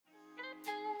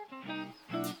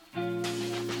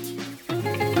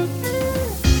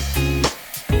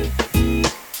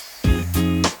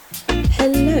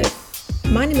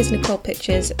is Nicole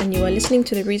Pitches, and you are listening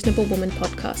to the Reasonable Woman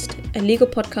podcast, a legal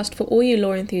podcast for all you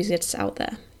law enthusiasts out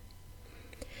there.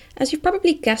 As you've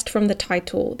probably guessed from the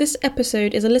title, this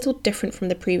episode is a little different from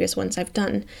the previous ones I've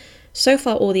done. So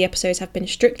far, all the episodes have been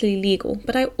strictly legal,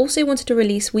 but I also wanted to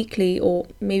release weekly, or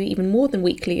maybe even more than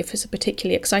weekly if it's a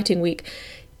particularly exciting week,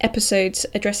 episodes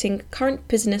addressing current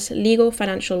business, legal,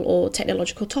 financial, or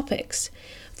technological topics.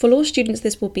 For law students,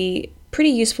 this will be pretty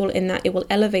useful in that it will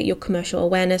elevate your commercial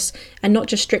awareness, and not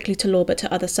just strictly to law but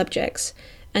to other subjects.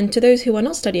 And to those who are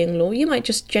not studying law, you might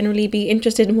just generally be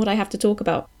interested in what I have to talk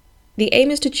about. The aim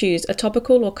is to choose a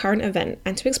topical or current event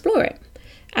and to explore it.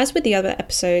 As with the other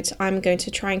episodes, I'm going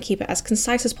to try and keep it as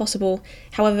concise as possible.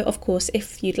 However, of course,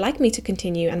 if you'd like me to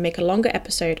continue and make a longer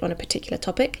episode on a particular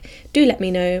topic, do let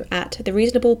me know at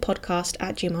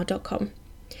thereasonablepodcast@gmail.com.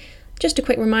 Just a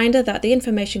quick reminder that the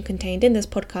information contained in this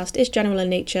podcast is general in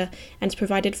nature and is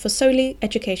provided for solely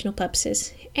educational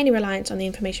purposes. Any reliance on the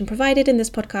information provided in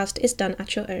this podcast is done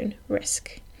at your own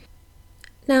risk.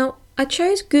 Now, I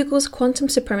chose Google's quantum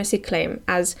supremacy claim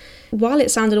as, while it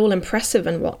sounded all impressive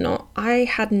and whatnot, I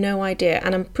had no idea,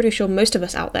 and I'm pretty sure most of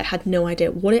us out there had no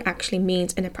idea what it actually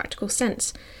means in a practical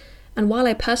sense. And while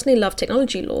I personally love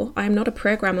technology law, I am not a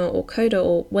programmer or coder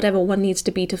or whatever one needs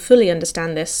to be to fully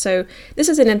understand this, so this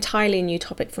is an entirely new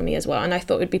topic for me as well, and I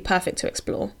thought it would be perfect to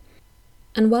explore.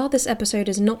 And while this episode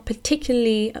is not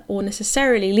particularly or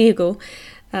necessarily legal,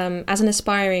 as an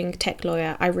aspiring tech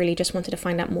lawyer, I really just wanted to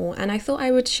find out more, and I thought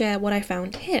I would share what I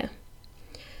found here.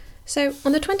 So,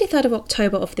 on the 23rd of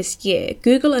October of this year,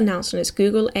 Google announced on its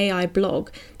Google AI blog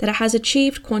that it has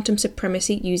achieved quantum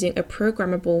supremacy using a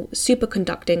programmable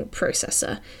superconducting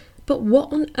processor. But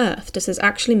what on earth does this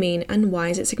actually mean, and why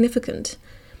is it significant?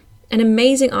 An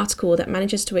amazing article that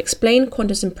manages to explain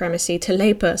quantum supremacy to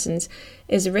laypersons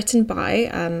is written by,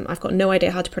 I've got no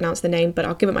idea how to pronounce the name, but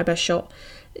I'll give it my best shot,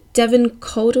 Devin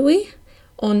Koldewey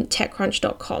on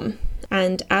TechCrunch.com,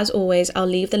 and as always, I'll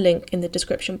leave the link in the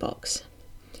description box.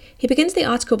 He begins the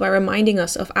article by reminding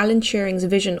us of Alan Turing's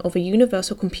vision of a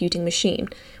universal computing machine,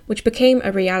 which became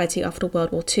a reality after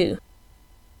World War II.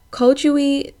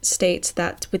 Koldewey states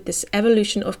that with this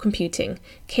evolution of computing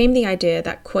came the idea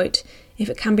that, quote, if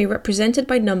it can be represented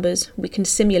by numbers, we can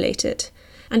simulate it.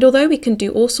 And although we can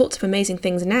do all sorts of amazing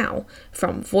things now,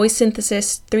 from voice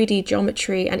synthesis, 3D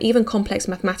geometry, and even complex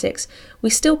mathematics,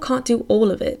 we still can't do all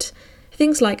of it.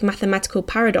 Things like mathematical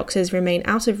paradoxes remain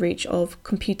out of reach of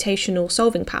computational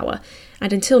solving power,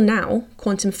 and until now,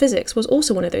 quantum physics was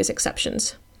also one of those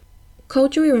exceptions.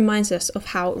 Koldewey reminds us of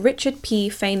how Richard P.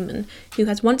 Feynman, who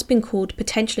has once been called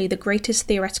potentially the greatest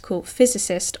theoretical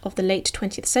physicist of the late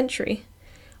 20th century,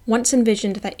 once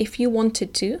envisioned that if you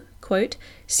wanted to, quote,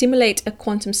 simulate a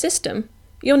quantum system,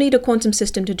 you'll need a quantum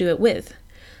system to do it with.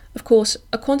 Of course,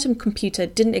 a quantum computer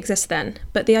didn't exist then,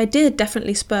 but the idea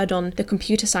definitely spurred on the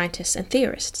computer scientists and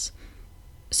theorists.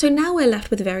 So now we're left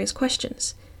with various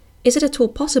questions. Is it at all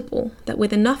possible that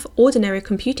with enough ordinary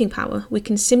computing power, we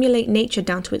can simulate nature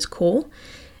down to its core?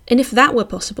 And if that were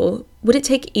possible, would it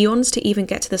take eons to even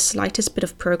get to the slightest bit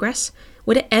of progress?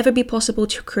 Would it ever be possible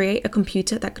to create a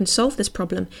computer that can solve this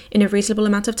problem in a reasonable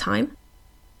amount of time?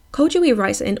 Koldewey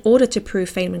writes that in order to prove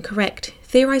Feynman correct,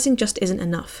 theorizing just isn't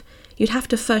enough. You'd have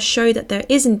to first show that there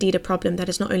is indeed a problem that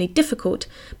is not only difficult,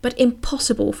 but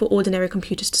impossible for ordinary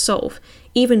computers to solve,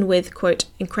 even with, quote,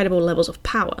 incredible levels of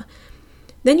power.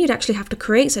 Then you'd actually have to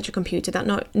create such a computer that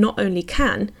not only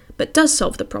can, but does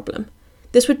solve the problem.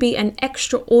 This would be an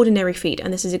extraordinary feat,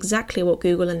 and this is exactly what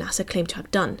Google and NASA claim to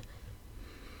have done.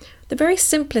 The very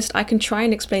simplest I can try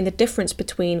and explain the difference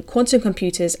between quantum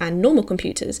computers and normal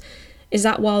computers is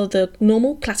that while the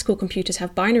normal classical computers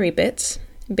have binary bits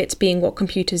being what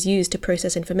computers use to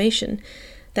process information,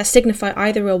 that signify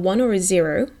either a 1 or a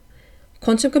 0,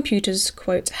 quantum computers,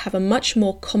 quote, have a much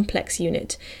more complex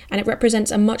unit, and it represents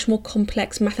a much more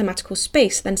complex mathematical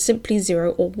space than simply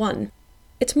 0 or 1.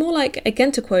 It's more like,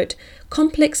 again to quote,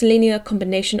 complex linear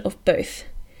combination of both.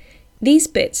 These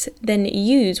bits then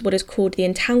use what is called the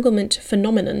entanglement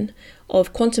phenomenon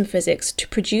of quantum physics to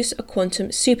produce a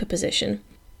quantum superposition.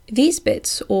 These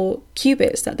bits, or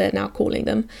qubits that they're now calling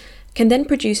them, can then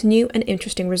produce new and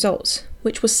interesting results,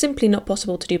 which was simply not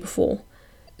possible to do before.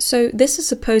 So this is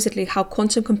supposedly how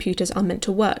quantum computers are meant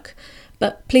to work,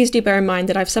 but please do bear in mind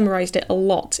that I've summarized it a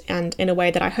lot and in a way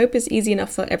that I hope is easy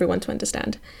enough for everyone to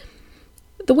understand.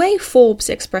 The way Forbes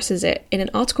expresses it in an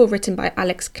article written by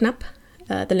Alex Knapp,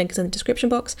 the link is in the description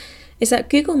box, is that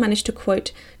Google managed to,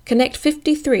 quote, connect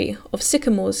 53 of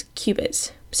Sycamore's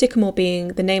qubits, Sycamore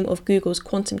being the name of Google's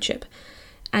quantum chip,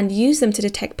 and use them to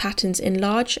detect patterns in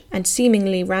large and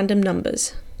seemingly random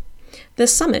numbers. The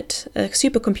Summit, a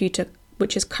supercomputer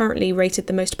which is currently rated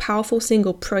the most powerful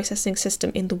single processing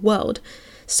system in the world,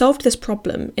 solved this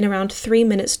problem in around 3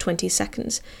 minutes 20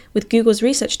 seconds, with Google's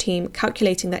research team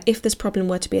calculating that if this problem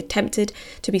were to be attempted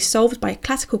to be solved by a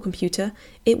classical computer,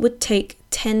 it would take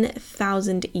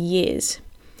 10,000 years.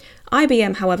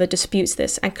 IBM, however, disputes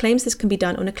this and claims this can be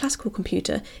done on a classical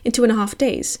computer in 2.5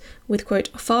 days, with, quote,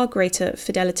 far greater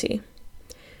fidelity.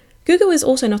 Google is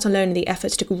also not alone in the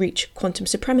efforts to reach quantum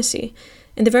supremacy.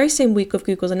 In the very same week of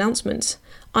Google's announcements,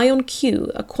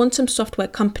 IonQ, a quantum software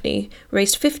company,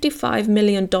 raised $55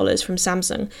 million from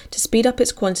Samsung to speed up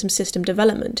its quantum system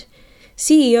development.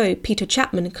 CEO Peter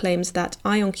Chapman claims that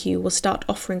IonQ will start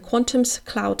offering quantum's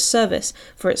cloud service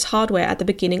for its hardware at the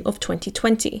beginning of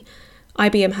 2020.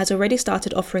 IBM has already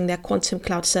started offering their quantum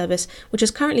cloud service, which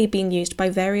is currently being used by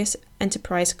various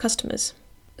enterprise customers.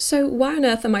 So why on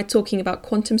earth am I talking about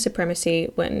quantum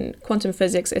supremacy when quantum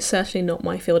physics is certainly not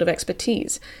my field of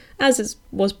expertise, as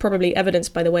was probably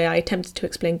evidenced by the way I attempted to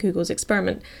explain Google's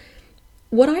experiment?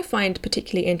 What I find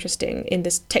particularly interesting in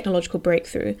this technological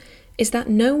breakthrough is that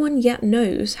no one yet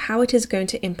knows how it is going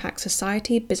to impact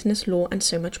society, business, law, and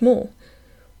so much more.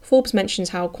 Forbes mentions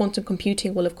how quantum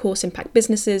computing will of course impact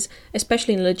businesses,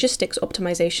 especially in logistics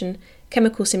optimization,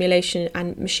 chemical simulation,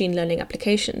 and machine learning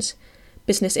applications.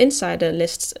 Business Insider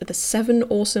lists the 7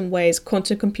 awesome ways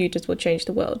quantum computers will change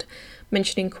the world,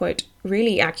 mentioning, quote,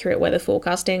 really accurate weather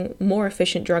forecasting, more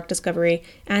efficient drug discovery,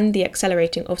 and the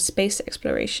accelerating of space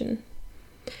exploration.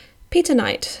 Peter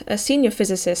Knight, a senior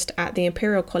physicist at the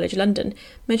Imperial College London,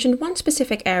 mentioned one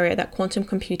specific area that quantum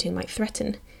computing might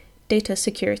threaten: data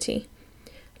security.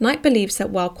 Knight believes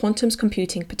that while quantum's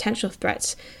computing potential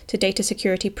threats to data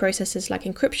security processes like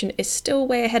encryption is still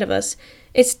way ahead of us,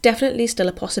 it's definitely still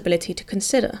a possibility to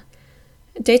consider.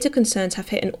 Data concerns have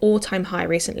hit an all-time high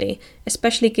recently,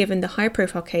 especially given the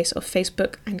high-profile case of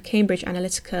Facebook and Cambridge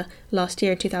Analytica last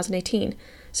year in 2018.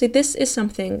 So this is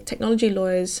something technology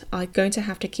lawyers are going to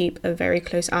have to keep a very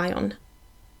close eye on.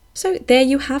 So there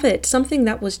you have it. Something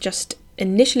that was just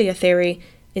initially a theory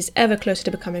is ever closer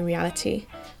to becoming reality.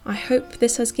 I hope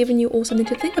this has given you all something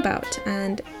to think about,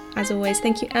 and as always,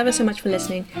 thank you ever so much for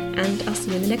listening, and I'll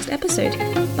see you in the next episode.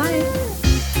 Bye!